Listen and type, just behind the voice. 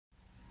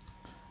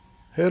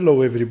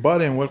Hello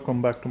everybody and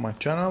welcome back to my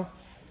channel.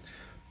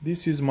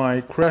 This is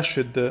my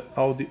crashed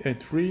Audi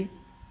A3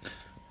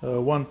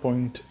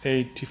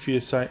 1.8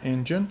 TFSI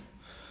engine.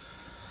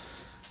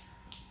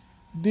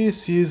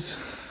 This is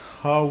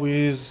how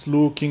is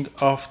looking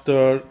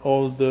after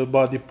all the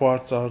body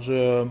parts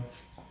are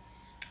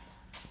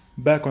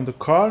back on the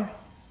car.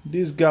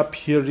 This gap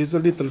here is a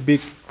little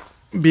bit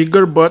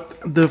bigger, but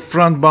the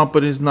front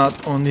bumper is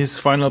not on its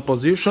final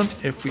position.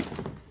 If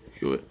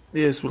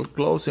this will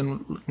close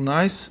and look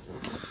nice.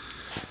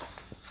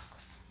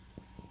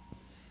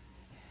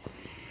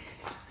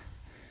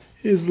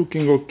 Is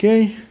looking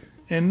okay,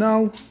 and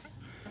now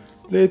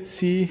let's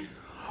see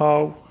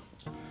how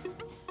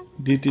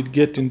did it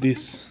get in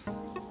this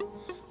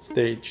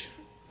stage.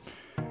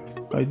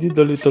 I did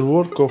a little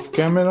work off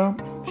camera.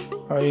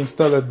 I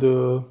installed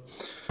the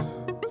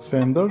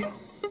fender,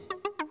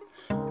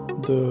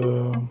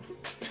 the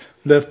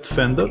left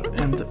fender,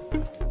 and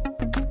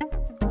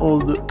all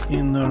the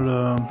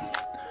inner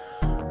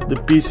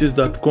the pieces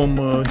that come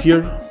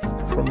here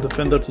from the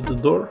fender to the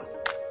door.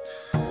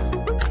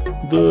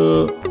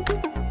 The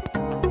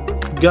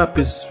gap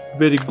is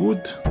very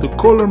good, the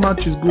color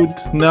match is good.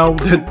 Now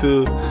that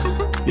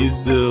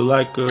is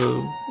like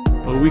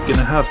a week and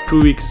a half,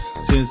 2 weeks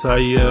since I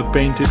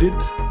painted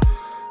it,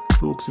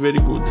 looks very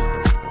good.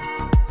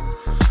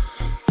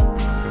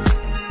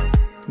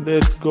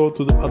 Let's go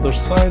to the other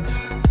side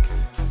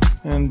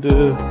and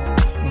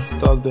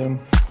install the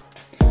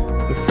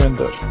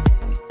fender.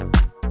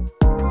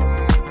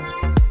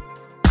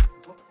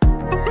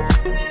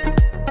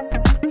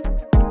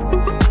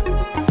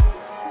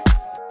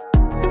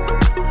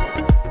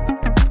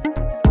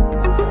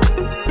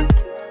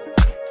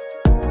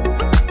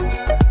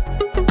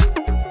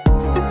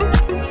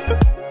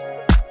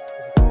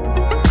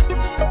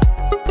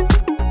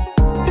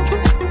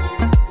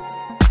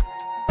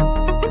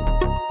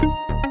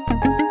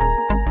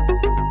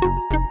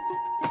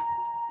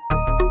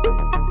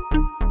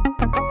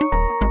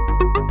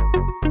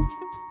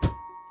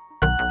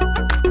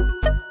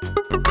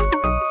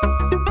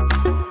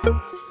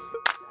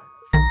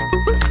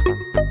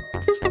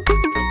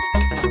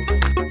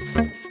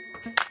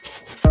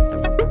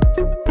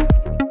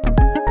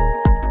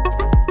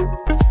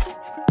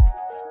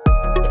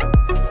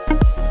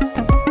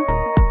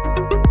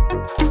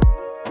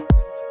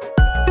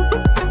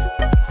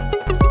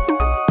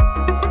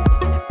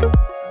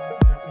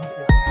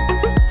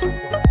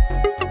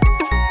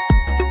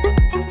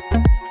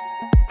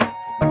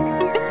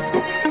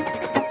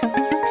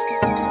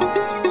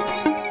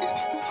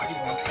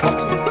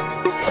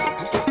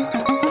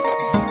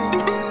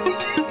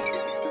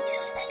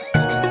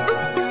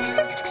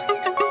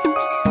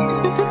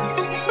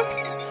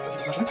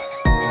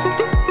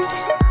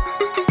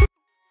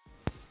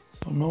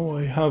 Now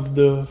I have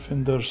the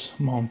fenders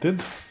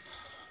mounted,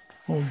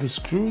 all the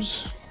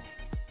screws.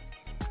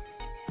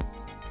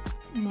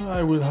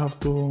 I will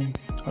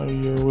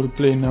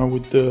play now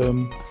with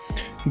the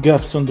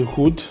gaps on the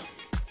hood.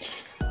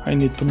 I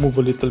need to move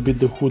a little bit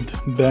the hood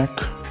back.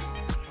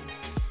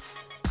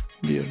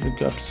 Here the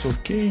gap is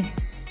okay,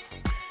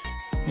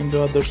 and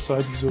the other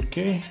side is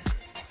okay.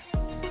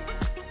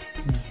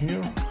 And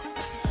here,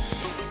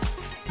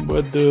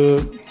 but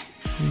the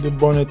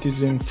bonnet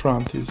is in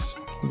front, is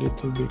a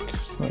little bit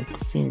like a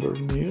finger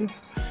here.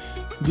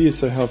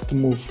 This I have to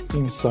move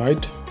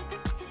inside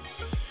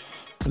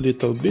a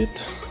little bit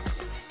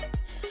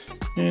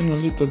and a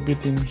little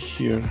bit in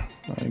here.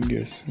 I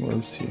guess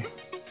we'll see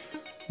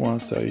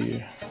once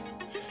I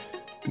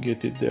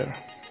get it there.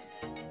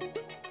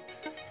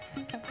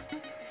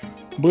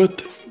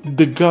 But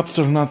the gaps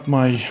are not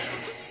my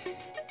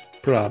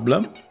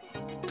problem.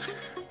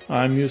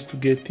 I'm used to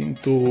getting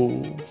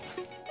to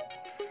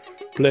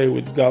play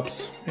with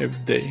gaps every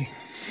day.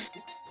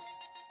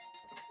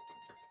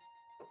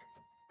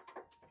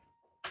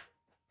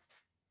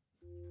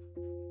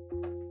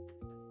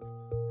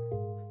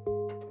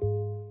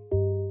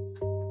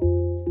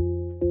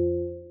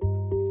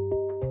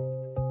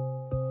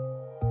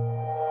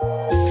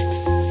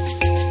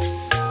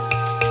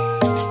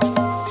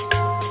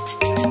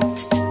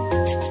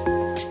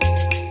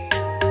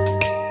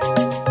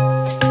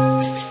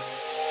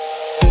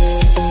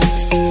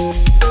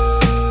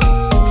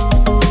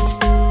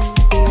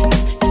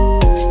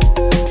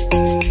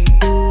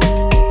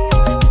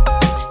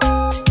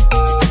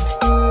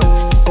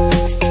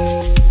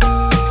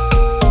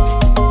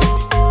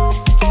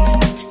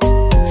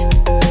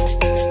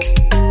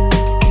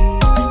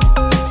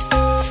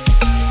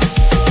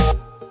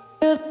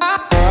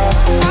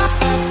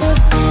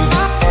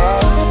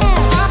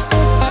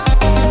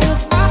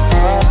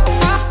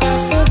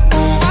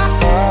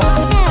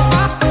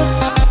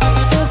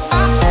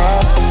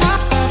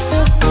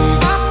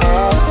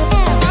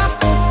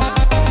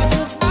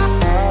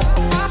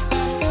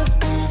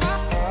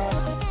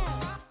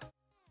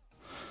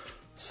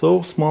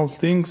 So small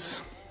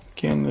things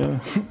can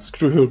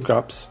screw your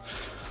gaps.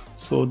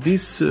 So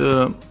this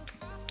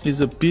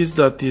is a piece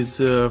that is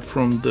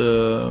from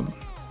the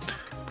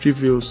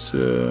previous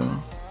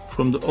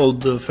from the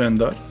old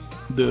fender.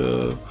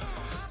 The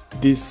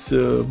this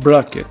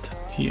bracket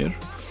here,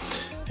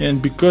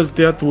 and because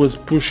that was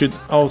pushed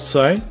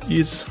outside,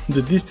 is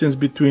the distance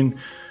between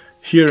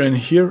here and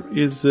here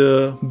is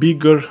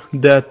bigger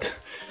that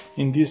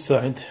in this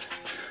side,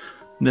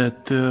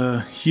 that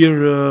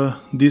here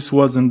this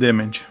wasn't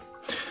damaged.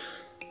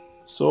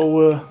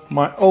 So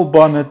my old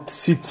bonnet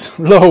sits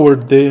lower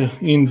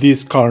in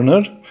this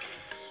corner,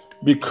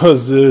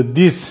 because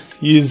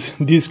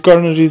this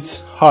corner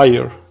is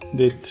higher,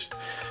 that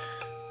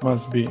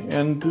must be,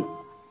 and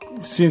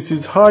since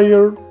it's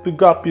higher, the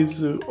gap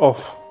is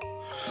off.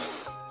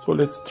 So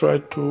let's try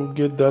to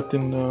get that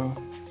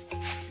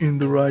in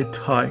the right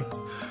height.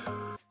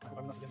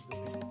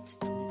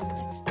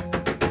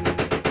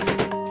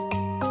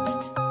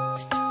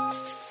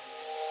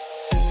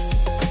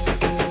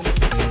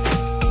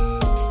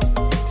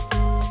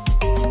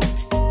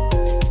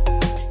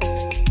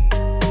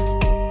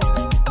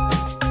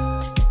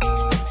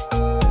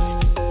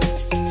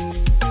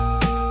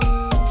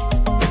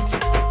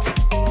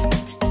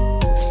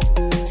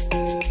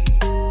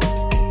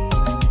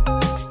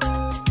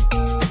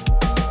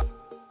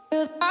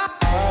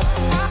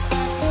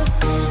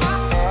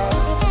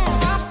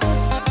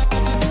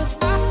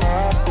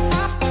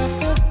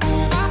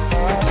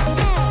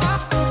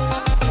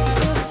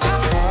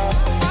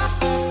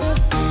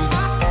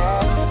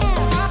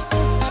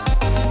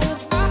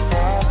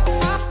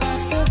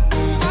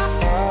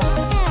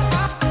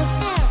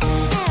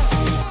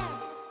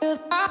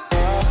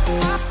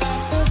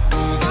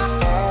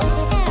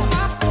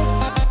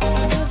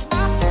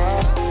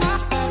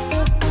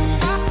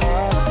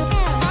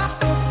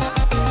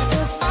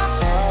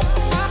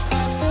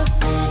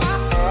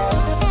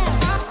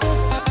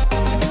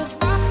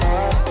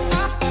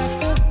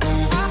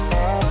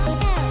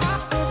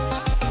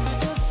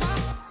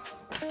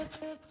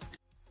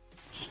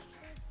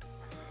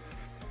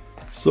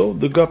 So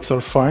the gaps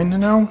are fine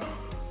now.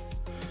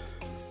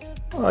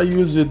 I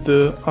used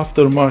the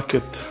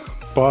aftermarket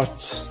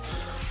parts,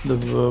 the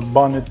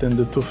bonnet and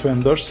the two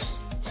fenders,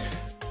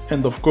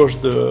 and of course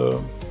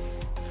the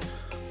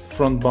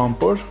front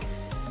bumper.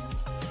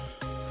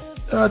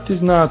 That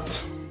is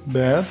not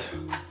bad.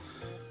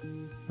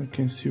 I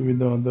can see with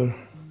the other.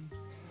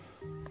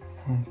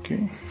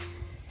 Okay.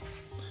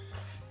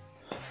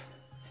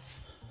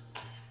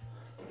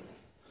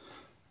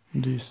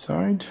 This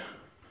side.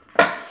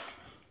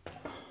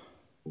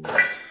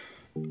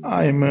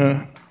 I'm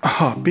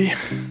happy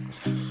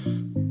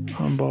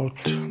about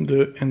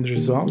the end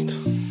result.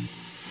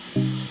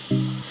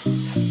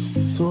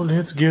 So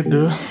let's get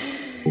the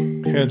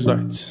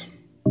headlights.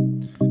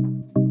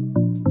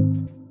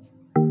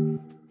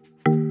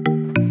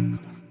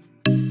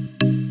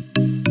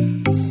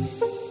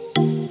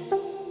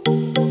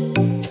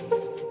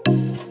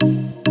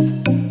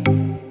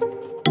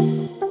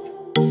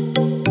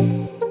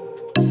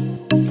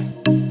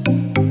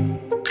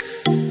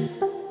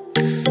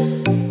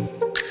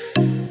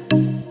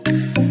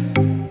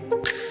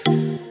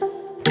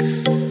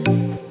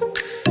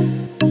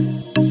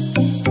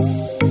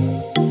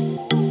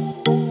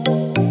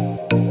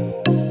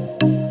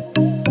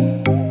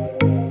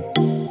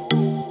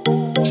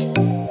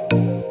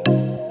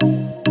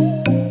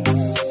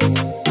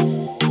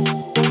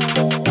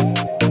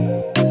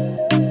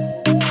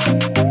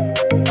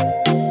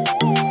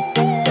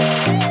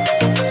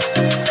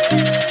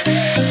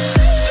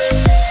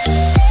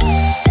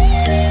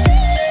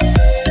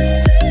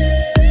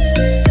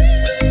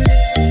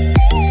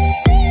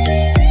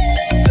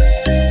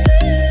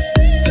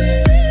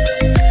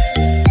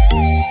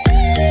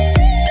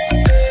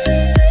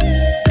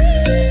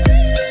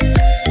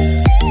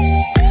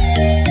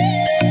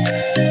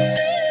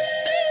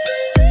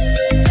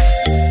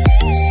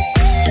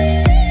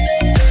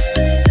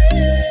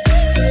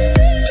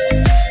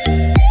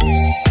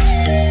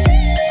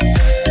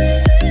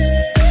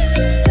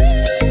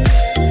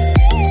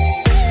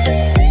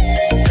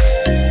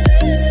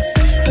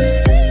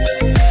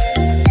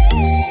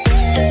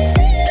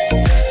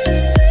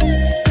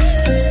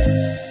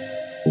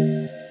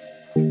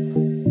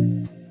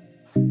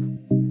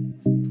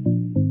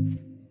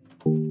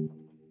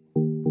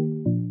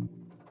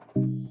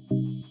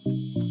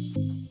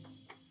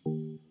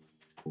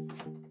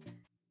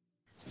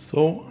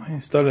 So I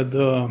installed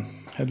the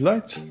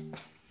headlights.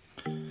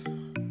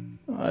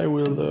 I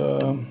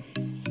will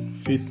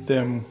fit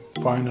them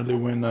finally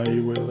when I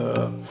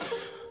will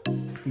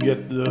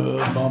get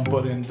the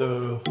bumper and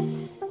the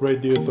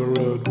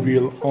radiator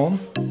grill on.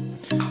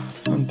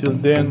 Until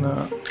then,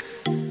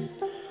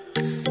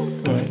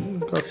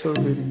 guts are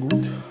very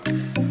good.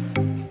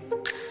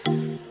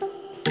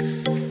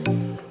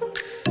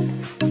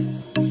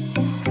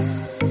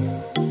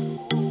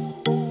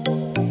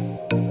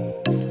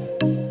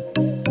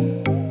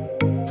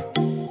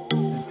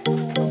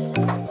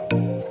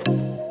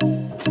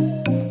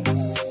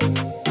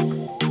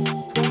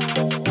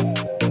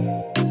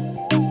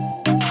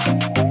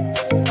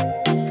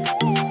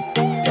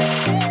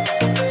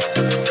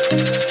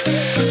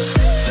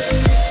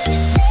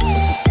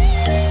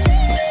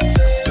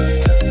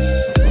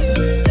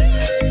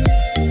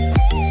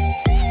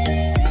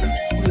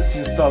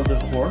 install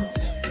the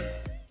horns.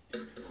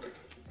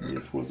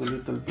 This was a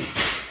little bit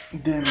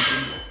damaged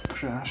in the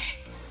crash.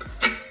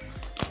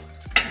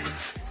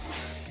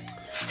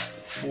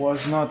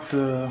 Was not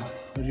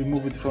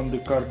removed from the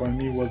car by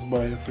me, was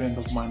by a friend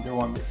of mine, the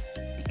one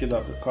that picked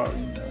up the car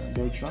in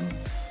Deutschland.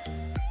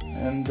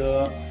 And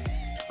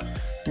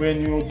when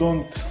you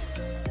don't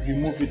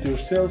remove it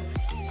yourself,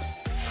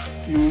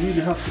 you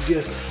really have to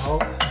guess how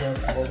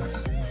that was.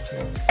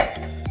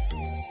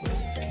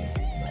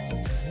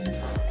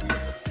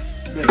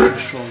 Let me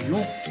show you.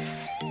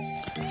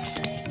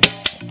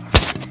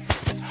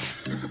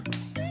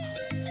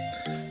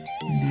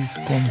 This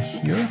come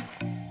here,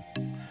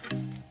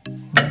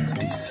 like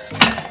this.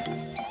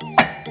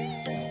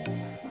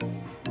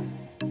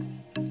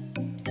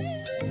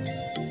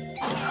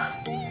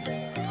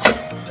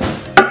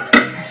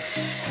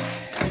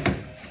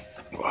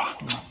 Wow,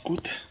 not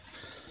good.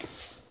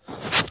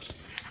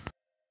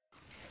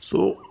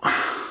 So,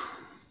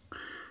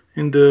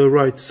 in the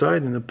right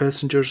side, in the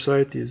passenger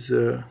side, is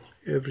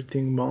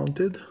everything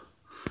mounted.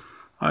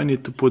 I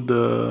need to put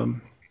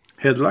the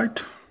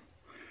headlight.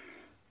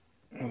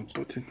 I'll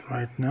put it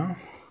right now.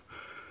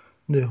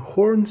 The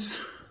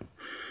horns,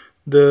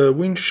 the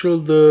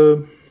windshield,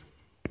 the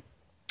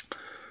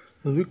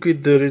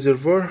liquid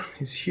reservoir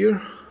is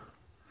here.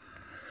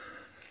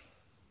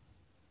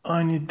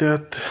 I need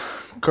that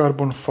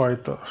carbon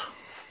fiber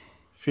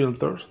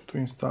filter to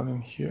install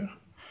in here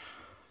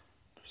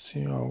to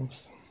see how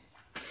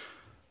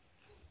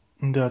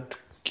that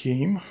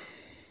came.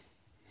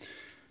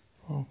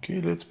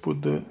 Okay, let's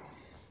put the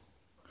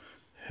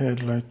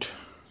headlight.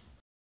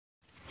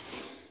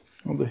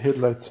 All the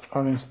headlights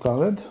are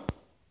installed.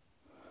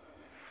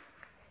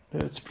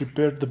 Let's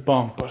prepare the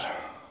bumper.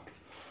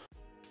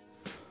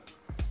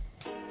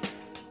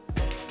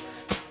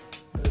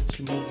 Let's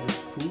remove the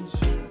screws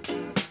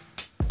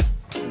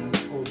from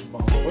the old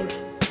bumper.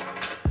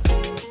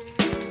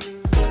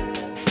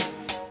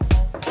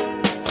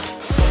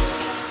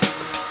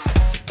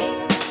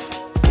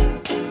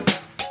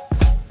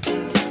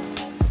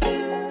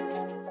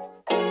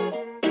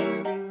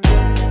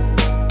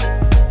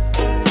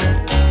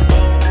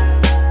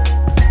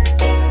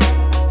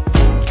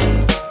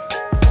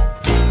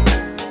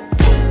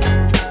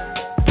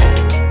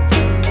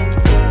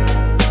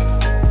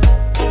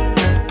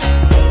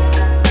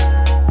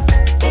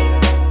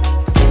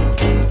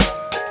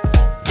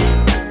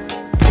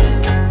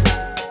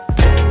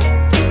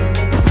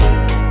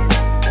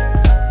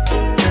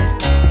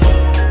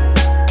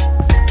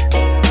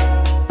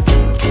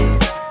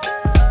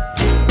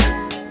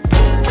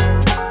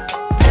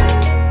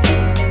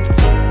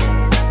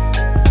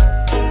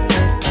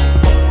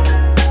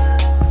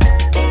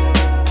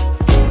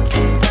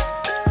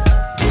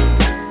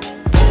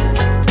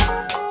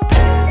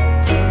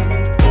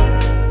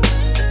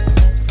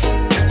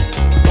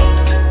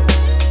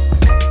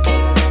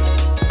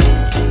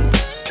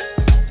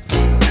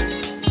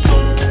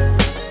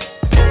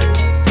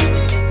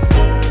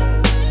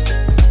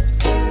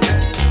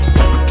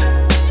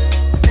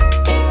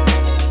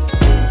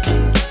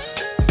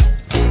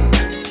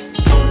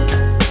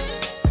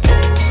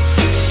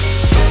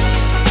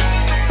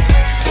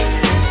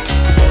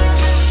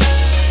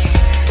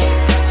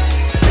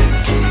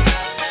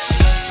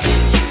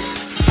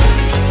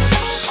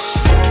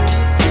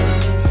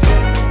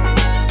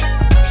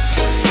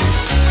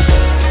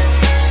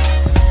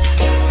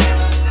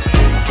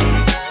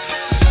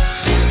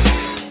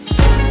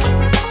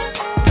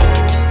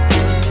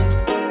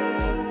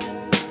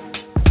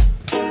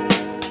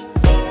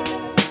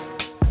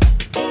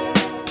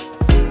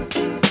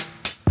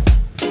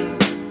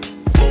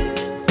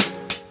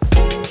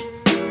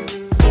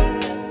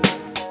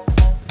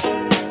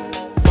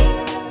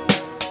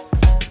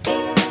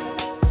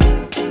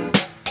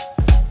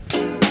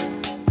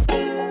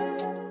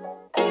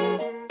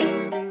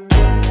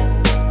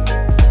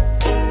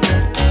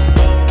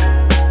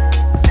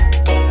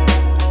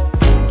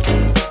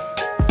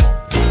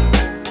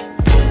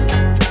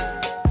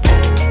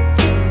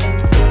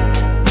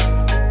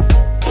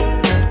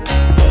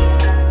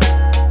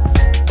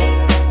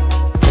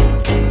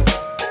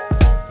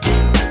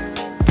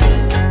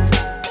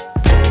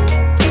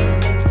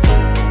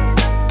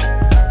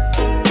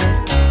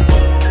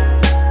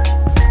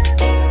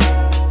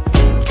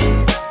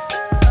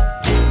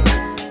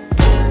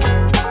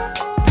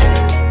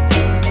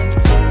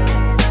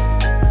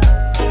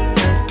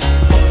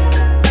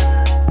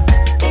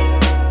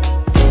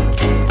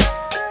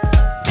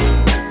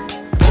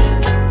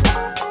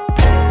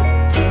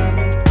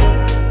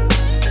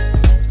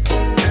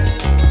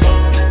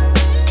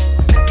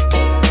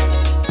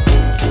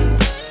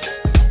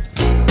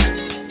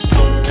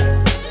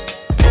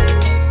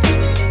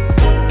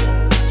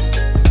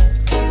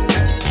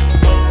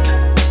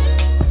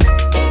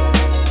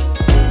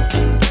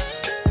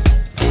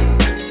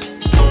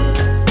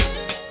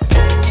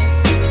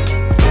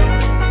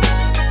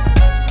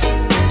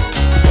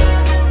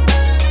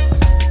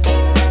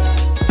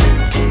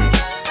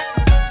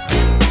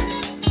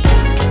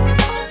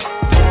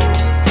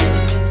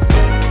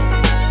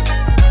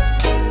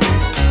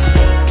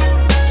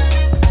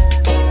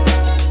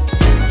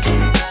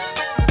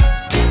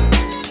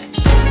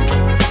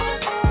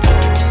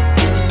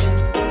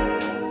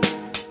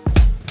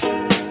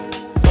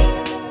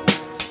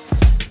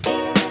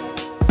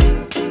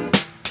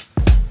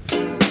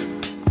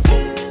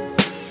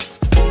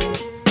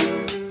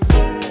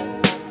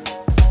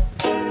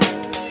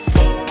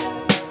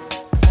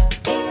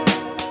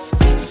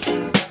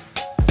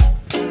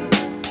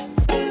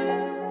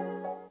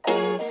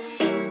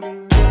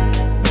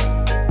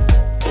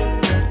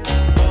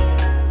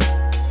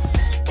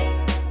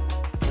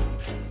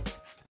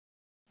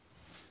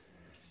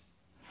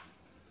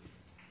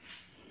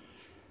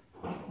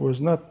 Was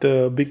not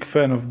a big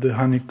fan of the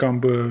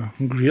honeycomb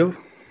grill,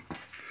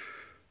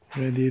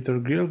 radiator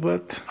grill,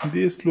 but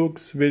this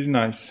looks very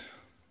nice.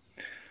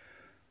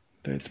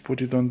 Let's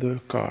put it on the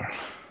car.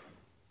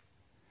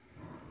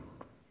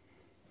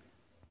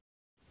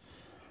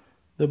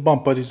 The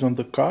bumper is on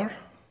the car.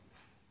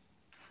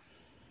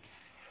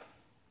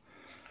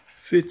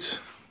 Fits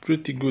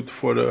pretty good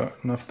for an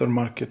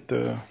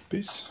aftermarket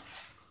piece.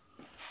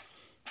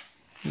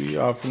 We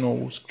have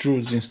no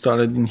screws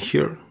installed in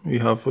here. We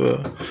have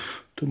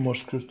 2 more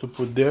screws to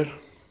put there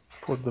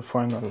for the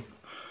final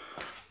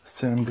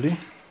assembly.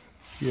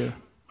 Here,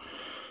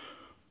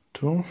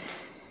 2.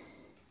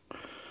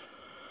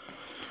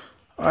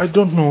 I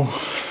don't know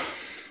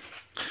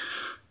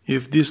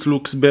if this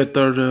looks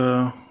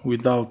better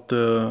without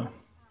the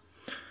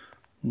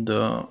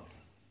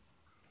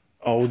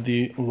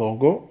Audi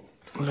logo.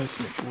 Let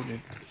me put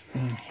it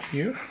in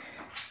here.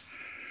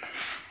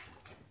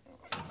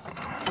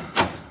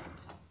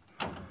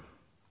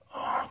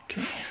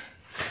 Okay.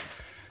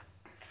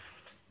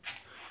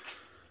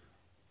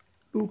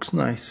 Looks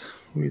nice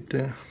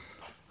with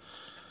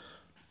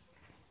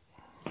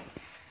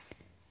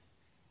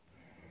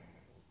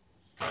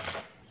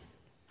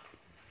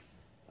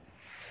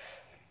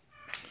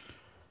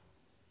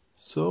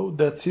So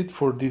that's it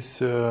for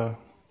this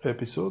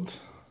episode.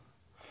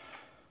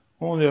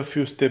 Only a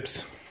few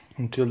steps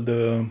until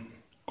the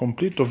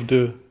complete of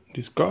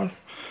this car.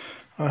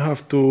 I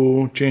have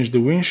to change the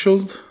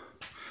windshield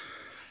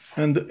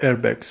and the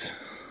airbags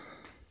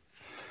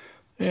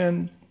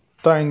and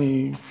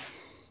tiny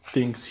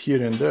things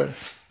here and there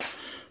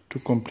to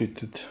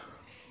complete it.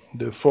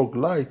 The fog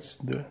lights,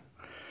 the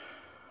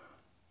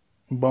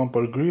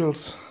bumper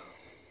grills.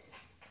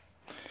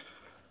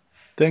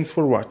 Thanks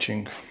for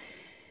watching.